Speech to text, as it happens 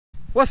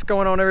What's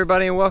going on,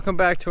 everybody, and welcome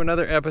back to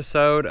another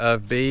episode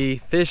of Bee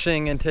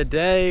Fishing. And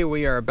today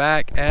we are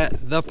back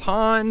at the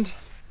pond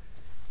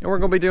and we're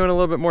going to be doing a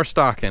little bit more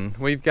stocking.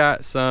 We've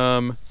got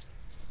some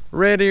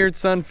red-eared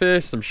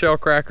sunfish, some shell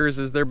crackers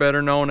as they're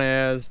better known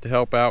as, to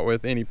help out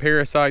with any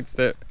parasites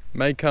that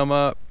may come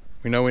up.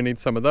 We know we need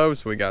some of those,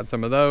 so we got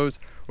some of those.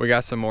 We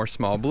got some more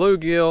small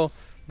bluegill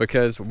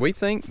because we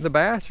think the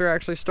bass are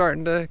actually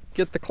starting to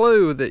get the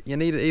clue that you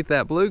need to eat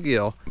that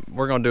bluegill.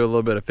 We're gonna do a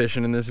little bit of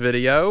fishing in this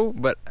video,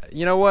 but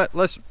you know what?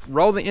 Let's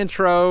roll the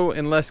intro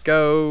and let's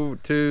go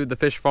to the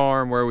fish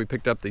farm where we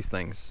picked up these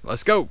things.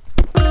 Let's go.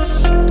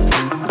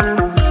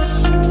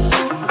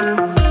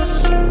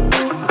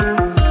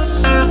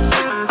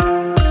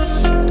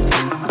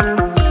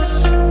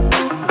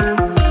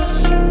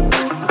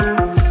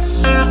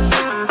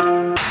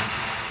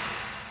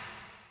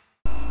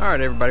 All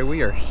right, everybody,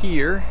 we are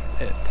here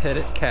at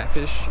Pettit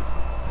Catfish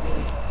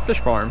Fish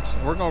Farms.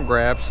 We're gonna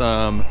grab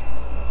some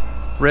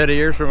red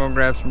ears. We're gonna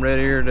grab some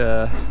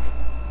red-eared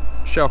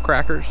shell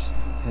crackers,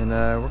 and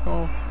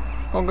we're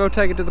gonna go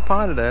take it to the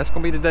pond today. That's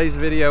gonna be today's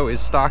video, is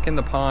stocking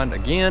the pond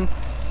again.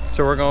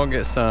 So we're gonna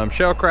get some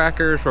shell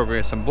crackers, we're gonna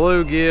get some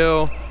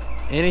bluegill,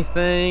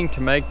 anything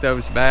to make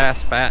those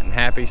bass fat and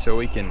happy so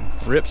we can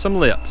rip some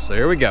lips. So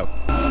here we go.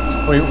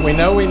 We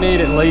know we need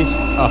at least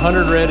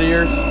 100 red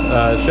ears,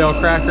 shell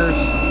crackers.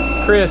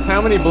 Chris, how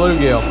many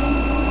bluegill? Let's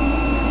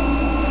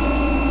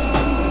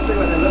see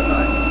what they look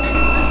like.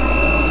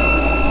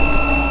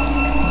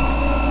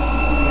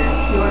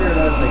 200 of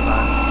those will be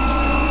fine.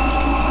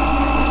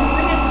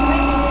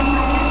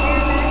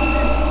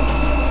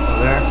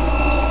 Over there.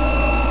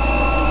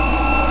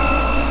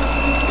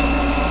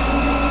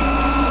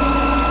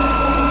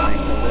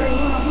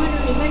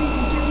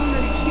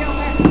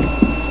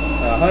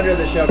 100 of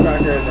the shell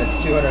cracker and then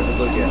 200 of the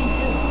bluegill.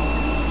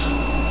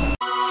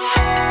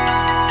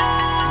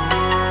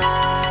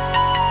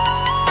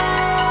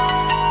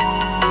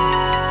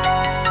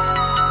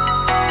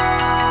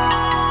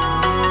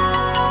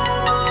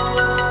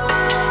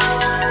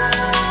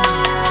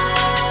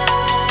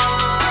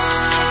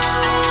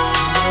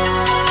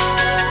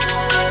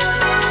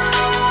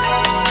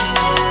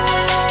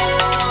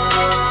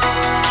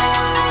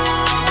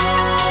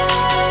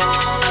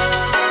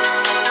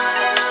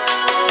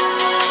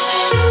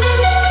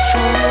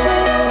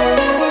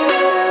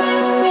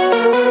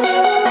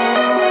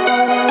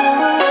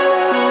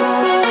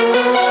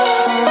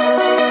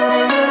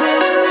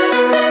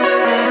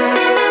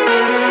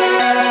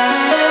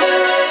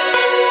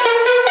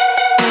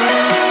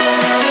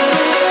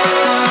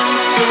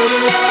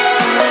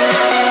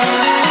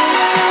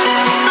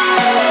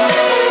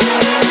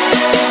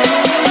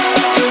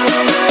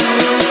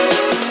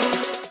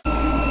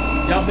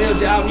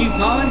 Build y'all new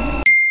pond.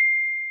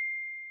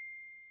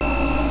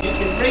 You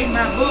can read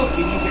my book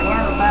and you can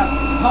learn about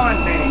pond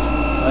management.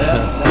 Oh,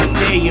 yeah? It'll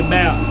tell you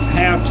about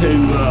how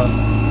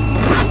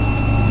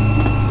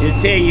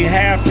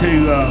to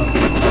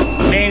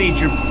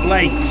manage your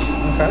lakes.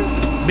 Okay.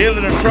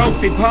 Building a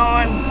trophy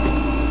pond.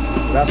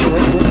 That's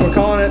what we're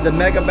calling it, the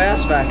Mega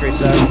Bass Factory,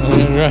 so.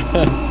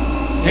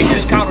 They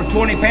just caught a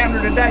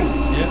 20-pounder today.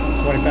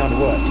 Yeah. 20 pound of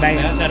what?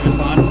 Bass. Out of the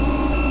pond.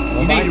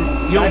 You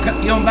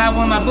don't buy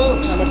one of my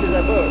books? How much is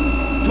that book?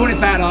 $25.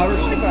 $25.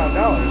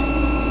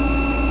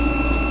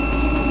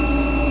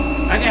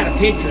 I got a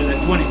picture of that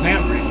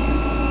 20-pounder in here.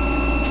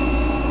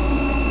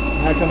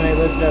 How come it ain't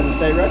listed as a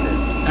state record?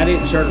 I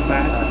didn't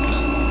certify it.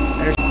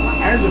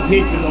 There's a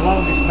picture of the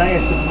longest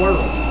bass in the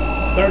world.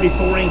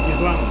 34 inches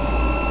long.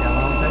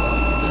 Yeah, long time.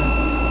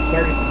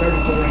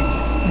 34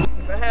 inches.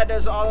 If I had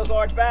all those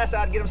large bass,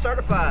 I'd get them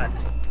certified.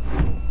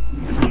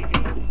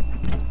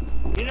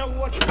 You know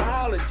what, the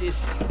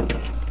biologists,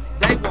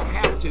 they will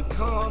have to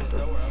come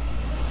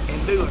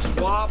and do a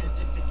swab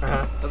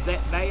of that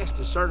bass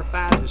to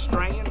certify the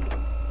strand.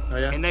 Oh,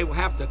 yeah? And they will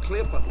have to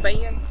clip a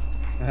fin.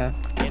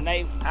 And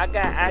I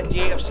got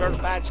IGF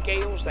certified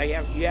scales.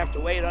 You have to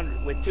weigh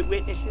it with 2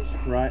 witnesses.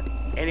 Right.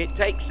 And it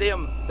takes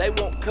them, they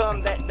won't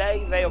come that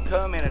day, they'll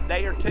come in a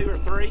day or 2 or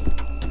 3. Can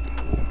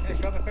you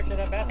show me a picture of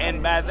that bass?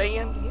 And by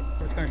then,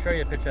 I was going to show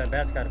you a picture of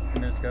that bass got a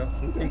few minutes ago.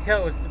 You can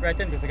tell it was right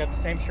then because I got the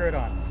same shirt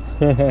on.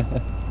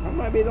 That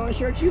might be the only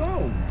shirt you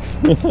own.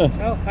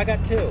 Oh, I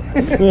got 2. I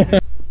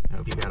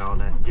hope you got all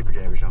that jibber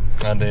jabber something.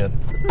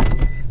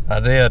 I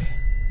did.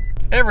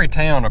 Every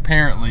town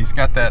apparently's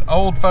got that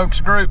old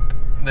folks group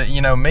that,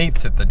 you know,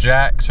 meets at the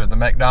Jack's or the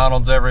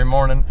McDonald's every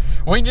morning.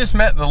 We just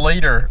met the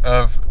leader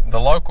of the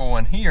local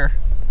one here.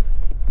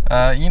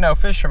 You know,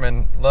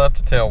 fishermen love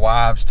to tell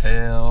wives'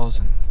 tales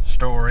and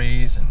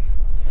stories and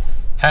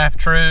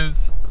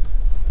half-truths.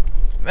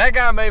 That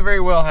guy may very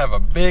well have a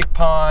big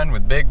pond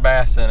with big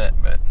bass in it,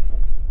 but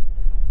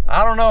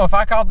I don't know. If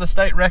I caught the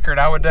state record,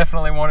 I would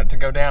definitely want it to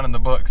go down in the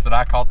books that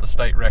I caught the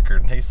state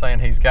record. And he's saying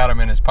he's got them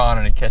in his pond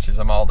and he catches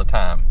them all the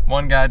time.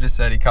 One guy just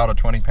said he caught a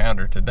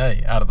 20-pounder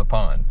today out of the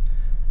pond.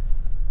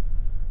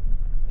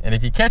 And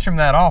if you catch them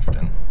that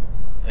often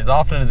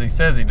as he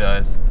says he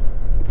does,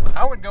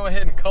 I would go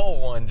ahead and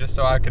cull one just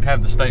so I could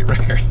have the state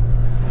record.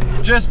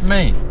 Just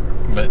me,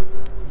 but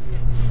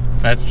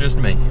that's just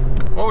me.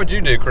 What would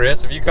you do,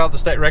 Chris, if you caught the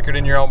state record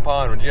in your own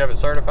pond? Would you have it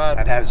certified?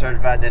 I'd have it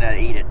certified, then I'd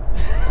eat it.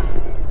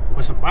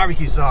 With some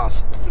barbecue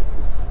sauce.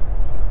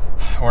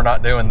 We're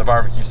not doing the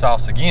barbecue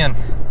sauce again.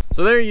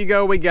 So there you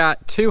go. We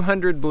got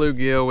 200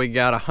 bluegill. We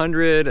got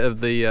 100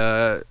 of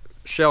the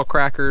shell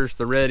crackers,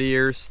 the red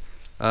ears.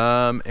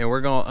 And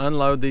we're gonna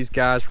unload these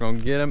guys. We're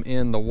gonna get them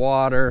in the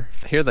water.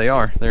 Here they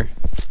are. They're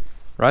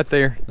right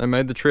there. They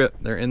made the trip.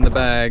 They're in the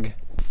bag.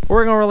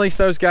 We're gonna release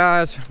those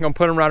guys. We're gonna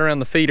put them right around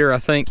the feeder, I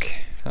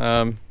think.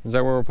 Is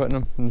that where we're putting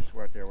them? Just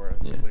right there where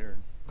it's clear.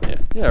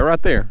 Yeah,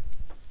 right there.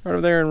 Right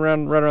over there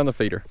and right around the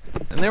feeder.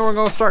 And then we're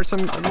gonna start a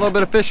little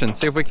bit of fishing.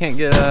 See if we can't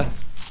get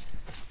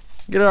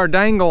our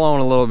dangle on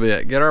a little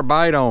bit. Get our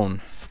bite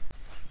on.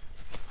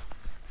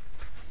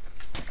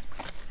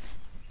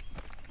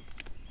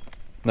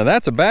 Now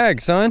that's a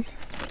bag, son.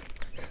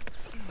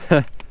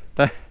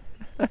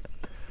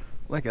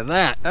 Look at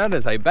that. That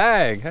is a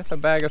bag. That's a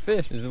bag of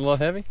fish. Is it a little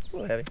heavy? A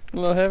little heavy. A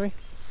little heavy?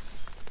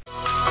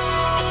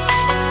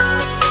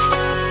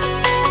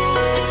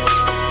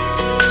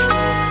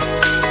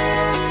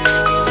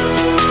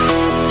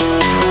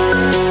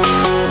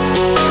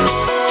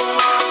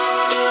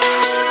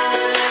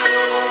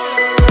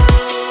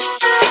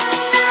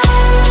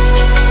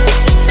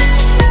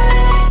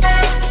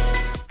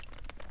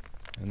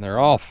 And they're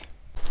off.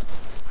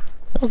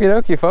 Okie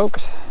dokie,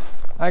 folks.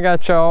 I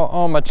got y'all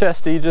on my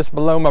chesty just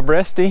below my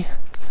breasty.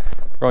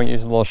 We're going to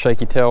use a little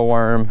shaky tail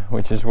worm,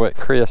 which is what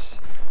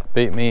Chris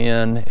beat me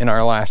in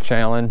our last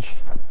challenge.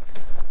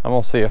 I'm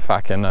going to see if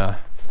I can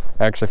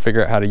actually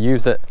figure out how to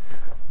use it.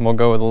 I'm going to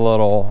go with a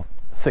little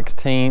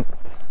 1/16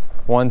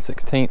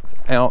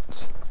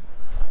 ounce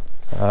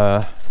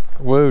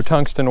Woo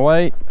tungsten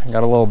weight. I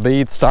got a little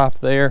bead stop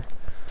there,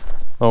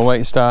 little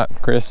weight stop.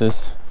 Chris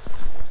is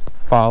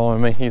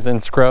following me. He's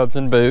in scrubs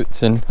and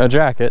boots and a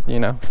jacket, you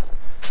know.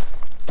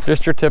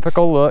 Just your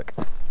typical look.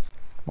 Come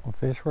on,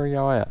 fish, where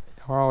y'all at?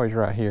 Y'all are always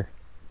right here.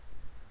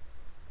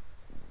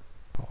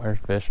 Oh, there's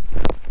fish.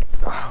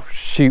 Oh,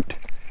 shoot.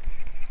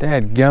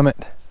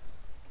 Dadgummit.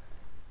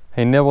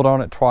 He nibbled on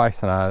it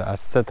twice and I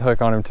set the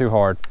hook on him too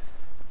hard.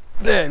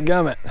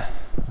 Dadgummit.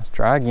 Let's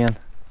try again.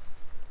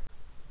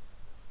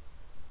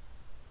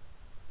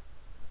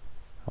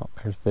 Oh,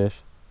 there's fish.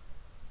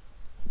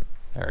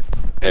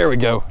 There we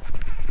go.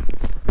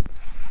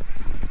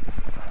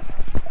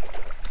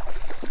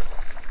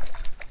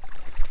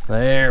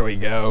 There we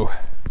go.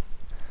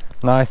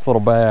 Nice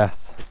little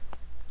bass.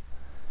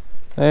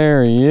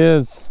 There he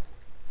is.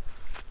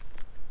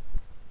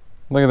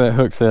 Look at that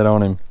hook set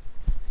on him.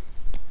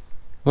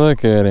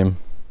 Look at him.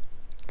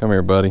 Come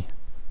here, buddy.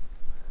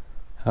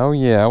 Oh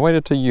yeah, I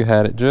waited till you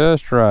had it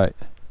just right.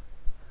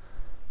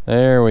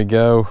 There we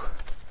go.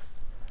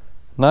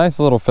 Nice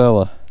little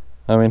fella.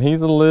 I mean,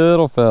 he's a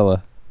little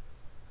fella.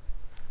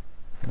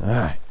 All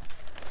right.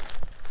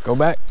 Go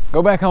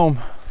back home.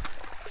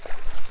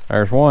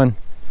 There's one.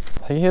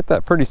 He hit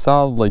that pretty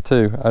solidly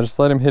too. I just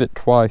let him hit it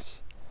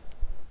twice.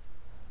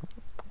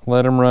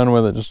 Let him run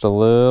with it just a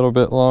little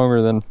bit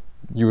longer than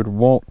you would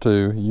want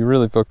to. You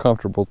really feel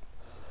comfortable.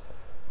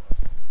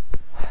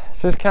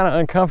 It's just kind of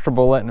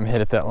uncomfortable letting him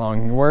hit it that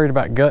long. You're worried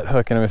about gut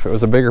hooking him if it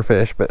was a bigger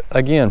fish, but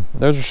again,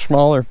 those are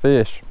smaller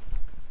fish,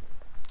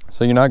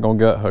 so you're not gonna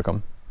gut hook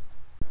them.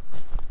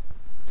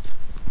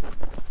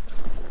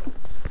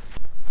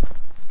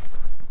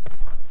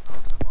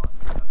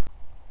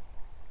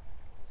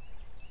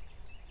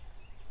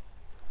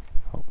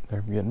 Oh,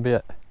 they're getting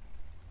bit.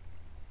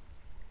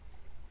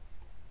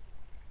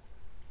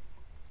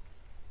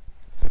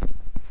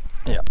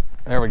 Yeah,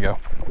 there we go.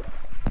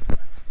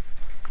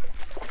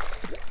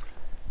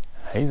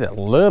 He's a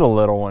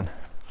little one.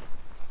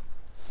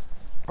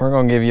 We're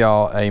gonna give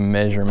y'all a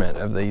measurement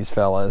of these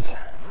fellas.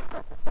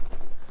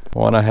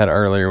 One I had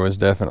earlier was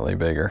definitely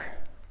bigger.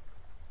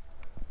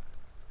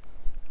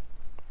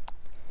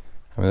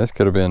 I mean, this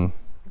could have been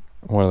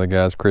one of the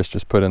guys Chris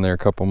just put in there a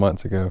couple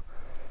months ago.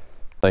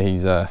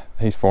 He's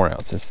 4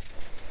 ounces.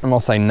 I'm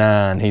gonna say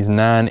 9. He's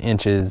 9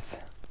 inches.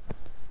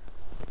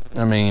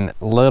 I mean,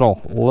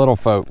 little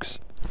folks.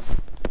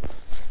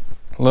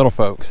 Little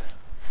folks.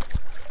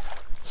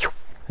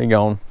 He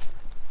gone.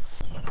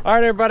 All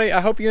right, everybody,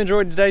 I hope you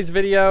enjoyed today's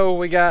video.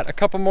 We got a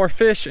couple more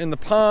fish in the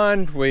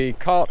pond. We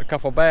caught a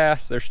couple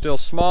bass. They're still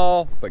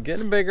small, but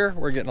getting bigger.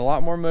 We're getting a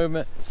lot more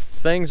movement.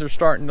 Things are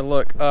starting to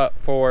look up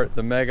for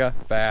the Mega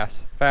Bass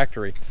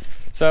Factory.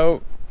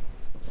 So,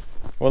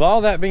 with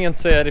all that being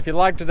said, if you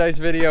liked today's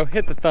video,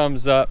 hit the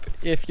thumbs up.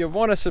 If you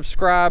want to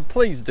subscribe,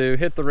 please do.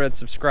 Hit the red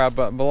subscribe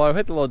button below.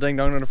 Hit the little ding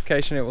dong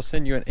notification. It will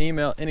send you an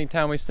email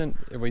anytime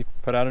we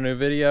put out a new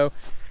video.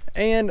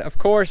 And of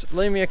course,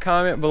 leave me a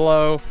comment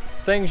below,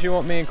 things you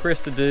want me and Chris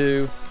to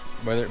do,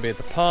 whether it be at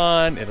the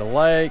pond, at a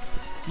lake,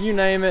 you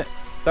name it,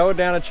 throw it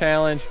down a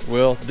challenge,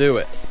 we'll do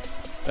it.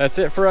 That's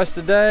it for us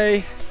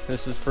today.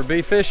 This is for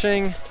Bee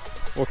Fishing.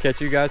 We'll catch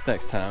you guys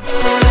next time.